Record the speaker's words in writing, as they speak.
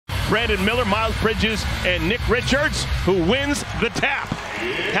Brandon Miller, Miles Bridges, and Nick Richards, who wins the tap.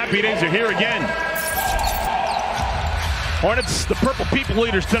 Happy days are here again. Hornets, the purple people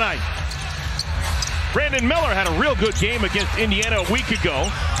leaders tonight. Brandon Miller had a real good game against Indiana a week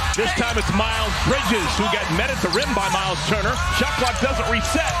ago. This time it's Miles Bridges who got met at the rim by Miles Turner. Shot clock doesn't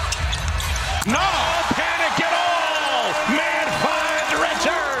reset. No panic at all! Man finds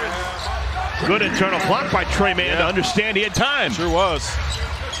Richards! Good internal block by Trey Mann to understand he had time. Sure was.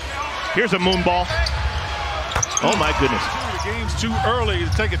 Here's a moon ball. Oh my goodness. The game's too early to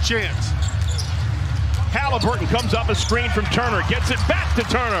take a chance. Halliburton comes off a screen from Turner, gets it back to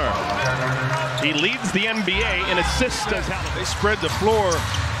Turner. He leads the NBA in assists as Halliburton. They spread the floor.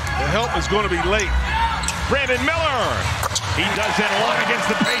 The help is going to be late. Brandon Miller. He does it along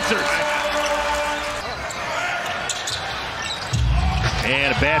against the Pacers.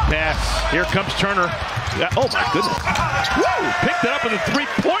 And a bad pass. Here comes Turner. Oh my goodness. Woo! Picked it up in the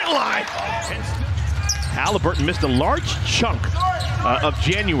three-point line. Halliburton missed a large chunk of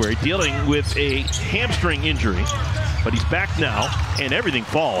January dealing with a hamstring injury, but he's back now, and everything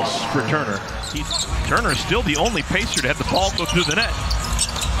falls for Turner. Turner is still the only Pacer to have the ball go through the net.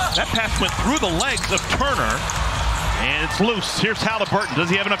 That pass went through the legs of Turner, and it's loose. Here's Halliburton. Does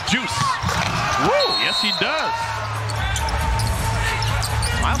he have enough juice? Woo! Yes, he does.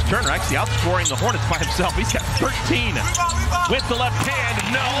 Miles Turner actually outscoring the Hornets by himself. He's got 13 with the left hand.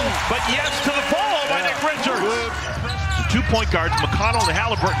 No, but yes to the ball by Nick Richards. The 2 point guards, McConnell and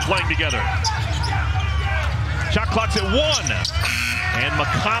Halliburton playing together. Shot clock's at 1. And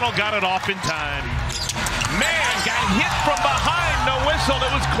McConnell got it off in time. Man got hit from behind. No whistle.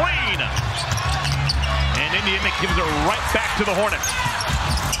 It was clean. And Indiana gives it right back to the Hornets.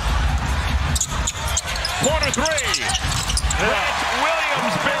 Corner three.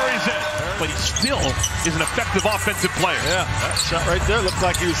 Williams buries it. But he still is an effective offensive player. Yeah, that shot right there looked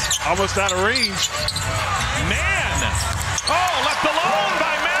like he was almost out of range. Man! Oh, left alone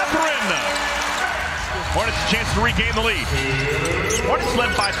by Mathurin. Hornets a chance to regain the lead. Hornets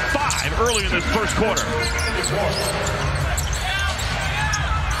led by 5 early in this first quarter.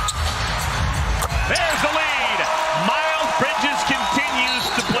 There's the lead. Miles Bridges continues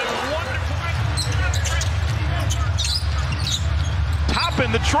to play wonderful.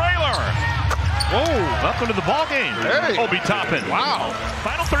 Toppin the trailer. Whoa, welcome to the ball game. Hey. Obi Toppin. Wow.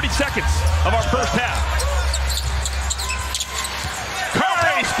 Final 30 seconds of our first half.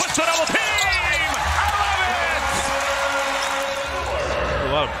 Curry splits the double team. I love it.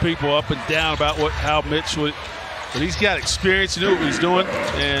 A lot of people up and down about how Mitch would, but he's got experience. He knew what he's doing,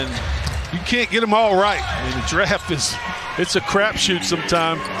 and you can't get them all right. I mean, the draft it's a crapshoot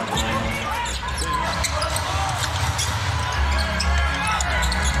sometimes.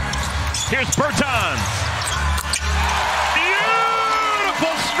 Here's Bertans.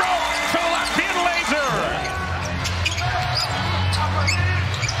 Beautiful stroke to the left-hand laser.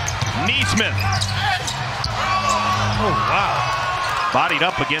 Neesmith. Oh, wow. Bodied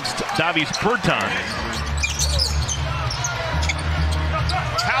up against Davis Bertans.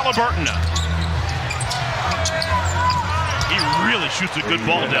 Halliburton. He really shoots a good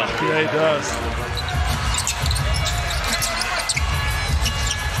ball, Del. Yeah, he does.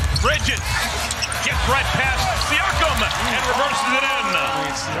 Bridges gets right past Siakam and reverses it in.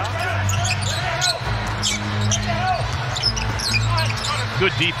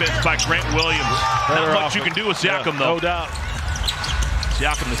 Good defense by Grant Williams. Not much you can do with Siakam, though. No doubt.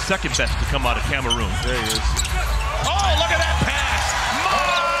 Siakam, the second best to come out of Cameroon. There he is. Oh, look at that pass!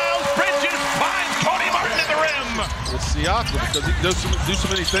 Miles Bridges finds Cody Martin at the rim. With Siakam, because he does do so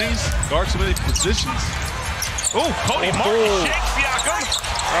many things, guard so many positions. Oh, Cody Martin shakes Siakam.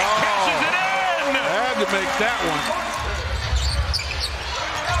 Catches it in! Had to make that one.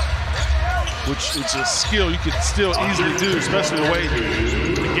 Which is a skill you can still easily do, especially the way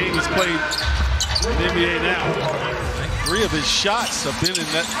the game is played in the NBA now. 3 of his shots have been in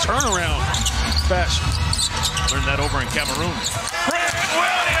that turnaround fashion. Learned that over in Cameroon. Grant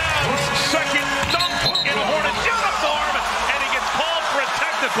Williams! Second dunk in a Hornets uniform, and he gets called for a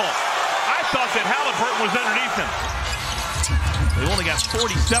technical. I thought that Halliburton was underneath him. They only got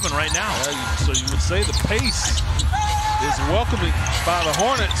 47 right now. So you would say the pace is welcoming by the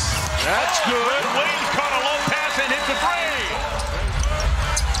Hornets. That's good. Williams caught a low pass and hit the three.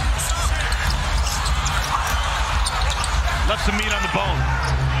 Left some meat on the bone.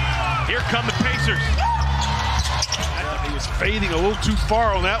 Here come the Pacers. He was fading a little too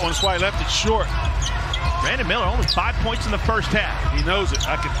far on that one. That's why he left it short. Brandon Miller only 5 points in the first half. He knows it.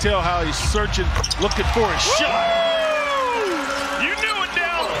 I can tell how he's searching, looking for a shot. You knew it,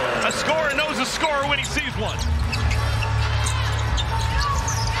 Dell. A scorer knows a scorer when he sees one.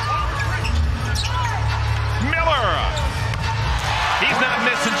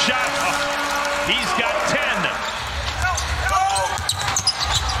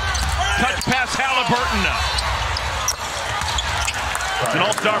 Halliburton. He's an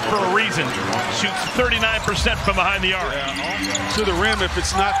all-star for a reason. Shoots 39% from behind the arc. Yeah, to the rim, if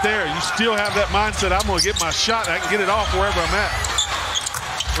it's not there, you still have that mindset, I'm going to get my shot. I can get it off wherever I'm at.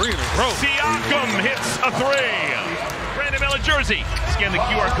 3 in a row. Siakam hits a 3. Brandon Miller jersey. Scan the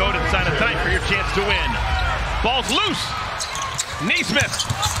QR code and sign up tonight for your chance to win. Ball's loose. Neesmith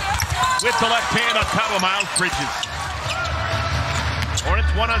with the left hand on top of Miles Bridges. Hornets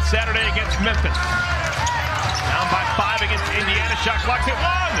won on Saturday against Memphis. Down by 5 against Indiana. Shot clock's at 1.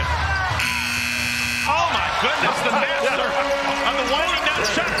 Oh my goodness, the master on the winding down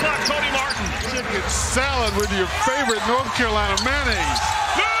shot clock, Cody Martin. Chicken salad with your favorite North Carolina mayonnaise.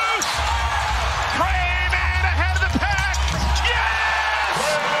 Loose! Trayman ahead of the pack! Yes!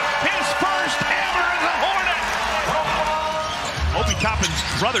 His first ever as a Hornet! Obi Toppin's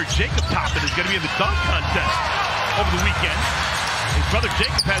brother, Jacob Toppin, is going to be in the dunk contest over the weekend. His brother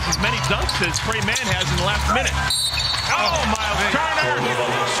Jacob has as many dunks as Trayman has in the last minute. Oh, Miles Turner!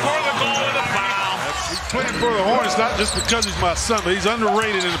 Score the goal with a foul. He's playing for the Hornets not just because he's my son, but he's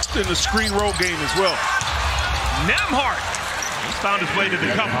underrated in the screen roll game as well. Nembhard. He's found his way to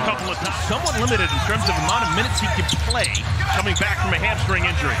the cup a couple of times. Somewhat limited in terms of the amount of minutes he can play coming back from a hamstring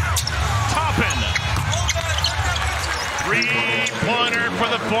injury. Toppin. Three-pointer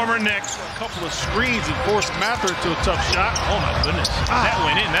for the former Knicks. A couple of screens and forced Mather to a tough shot. Oh my goodness. That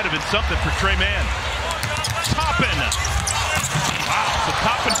went in. That'd have been something for Trayman. Toppin. Wow. So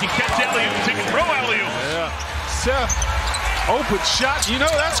Toppin can catch alley-oops. He can throw alley-oops. Yeah. Seth, open shot. You know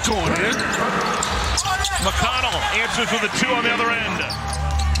that's going in. McConnell answers with a 2 on the other end.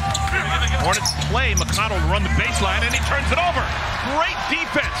 Hornets play. McConnell to run the baseline, and he turns it over. Great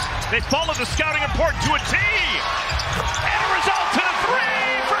defense. They follow the scouting report to a T. And a result to the 3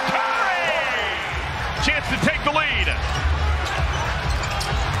 for Curry. Chance to take the lead.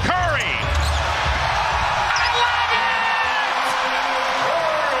 Curry. I love it!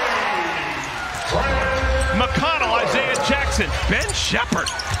 McConnell, Isaiah Jackson, Ben Shepherd.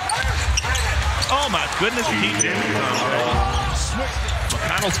 Oh my goodness, TJ.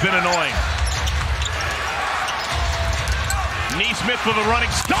 McConnell's been annoying. Neesmith with a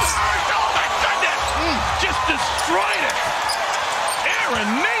running start. Oh my goodness! Just destroyed it.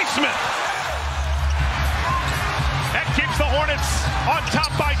 Aaron Neesmith. That keeps the Hornets on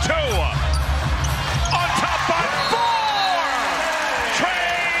top by 2. On top by 4.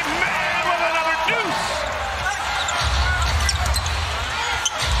 Trayman with another deuce.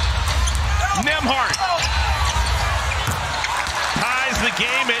 Nembhard ties the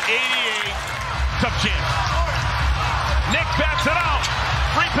game at 88. Tough chance. Nick bats it out.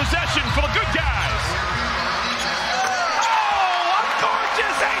 Free possession for the good guys. Oh, a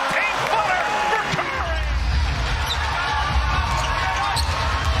gorgeous 18-footer for Curry.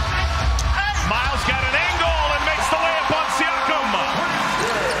 Miles got an angle and makes the layup on Siakam.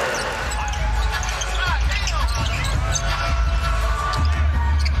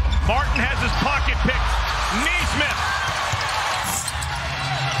 Martin has his pocket picked. Neesmith.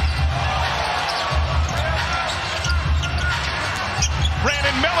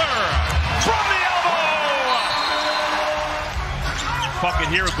 Brandon Miller from the elbow. Bucket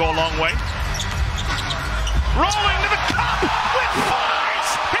here will go a long way. Rolling to the cup with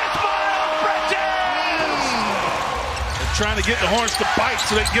force. It's Miles Bridges. They're trying to get the Hornets to bite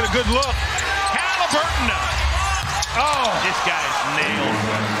so they can get a good look. Halliburton. Oh, this guy's nailed.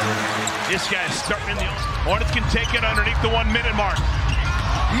 This guy's starting in the Hornets can take it underneath the 1-minute mark.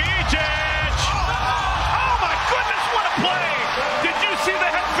 Mijic. Oh my goodness, what a play. Did you see the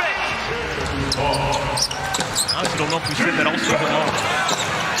head fake? I honestly don't know if we said that all season long.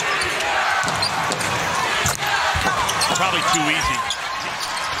 Probably too easy.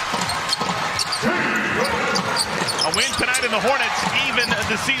 A win tonight in the Hornets even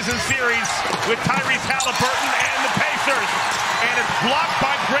the season series with Tyrese Halliburton and the Pacers. And it's blocked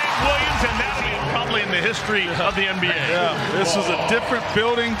by Grant Williams, and that'll be probably in the history of the NBA. Yeah, this was a different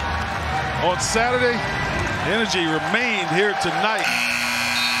building on Saturday. Energy remained here tonight.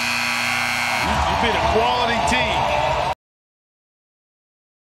 You beat a quality team.